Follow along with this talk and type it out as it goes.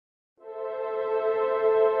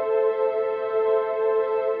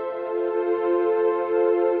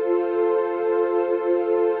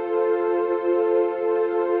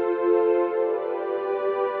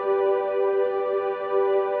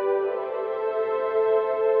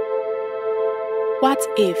What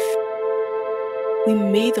if we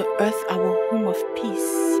made the earth our home of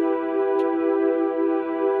peace,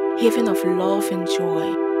 haven of love and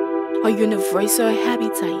joy, a universal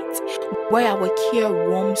habitat where our care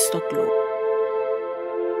warms the globe?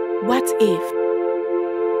 What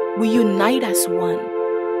if we unite as one,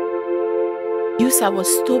 use our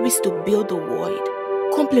stories to build the world,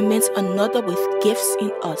 complement another with gifts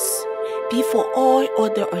in us, be for all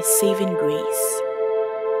other a saving grace?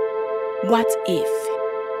 What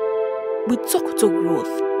if we talk to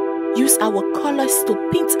growth, use our colors to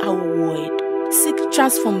paint our world, seek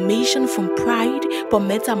transformation from pride but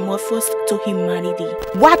metamorphosed to humanity?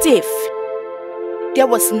 What if there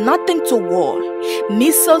was nothing to war?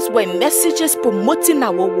 Missiles were messages promoting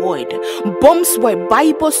our world. Bombs were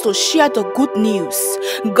Bibles to share the good news.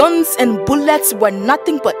 Guns and bullets were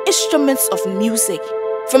nothing but instruments of music.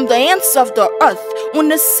 From the ends of the earth, on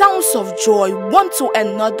the sounds of joy, one to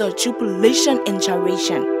another, jubilation and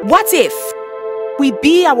gyration. What if we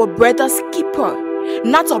be our brother's keeper,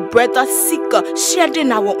 not a brother's seeker,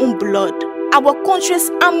 shedding our own blood? Our country's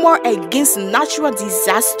armor against natural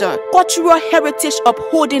disaster, cultural heritage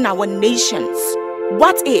upholding our nations.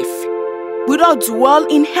 What if we all dwell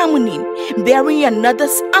in harmony, bearing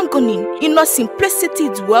another's agony, in our simplicity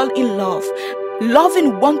dwell in love,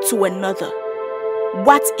 loving one to another?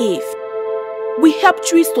 What if we help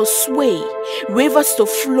trees to sway, rivers to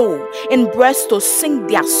flow, and birds to sing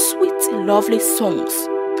their sweet, lovely songs?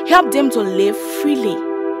 Help them to live freely.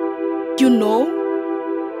 You know,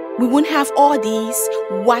 we wouldn't have all these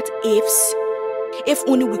what ifs if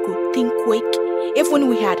only we could think quick, if only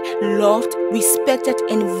we had loved, respected,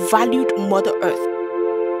 and valued Mother Earth.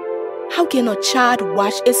 How can a child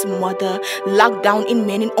watch its mother locked down in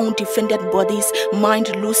many undefended bodies,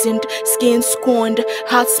 mind loosened, skin scorned,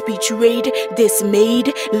 hearts betrayed,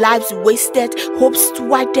 dismayed, lives wasted, hopes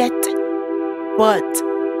thwarted? But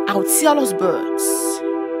I'll tell us birds,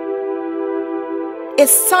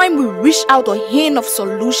 it's time we reach out a hand of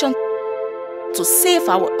solution to save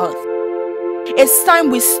our earth. It's time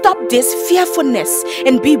we stop this fearfulness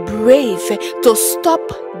and be brave to stop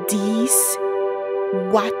these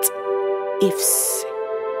what ifs.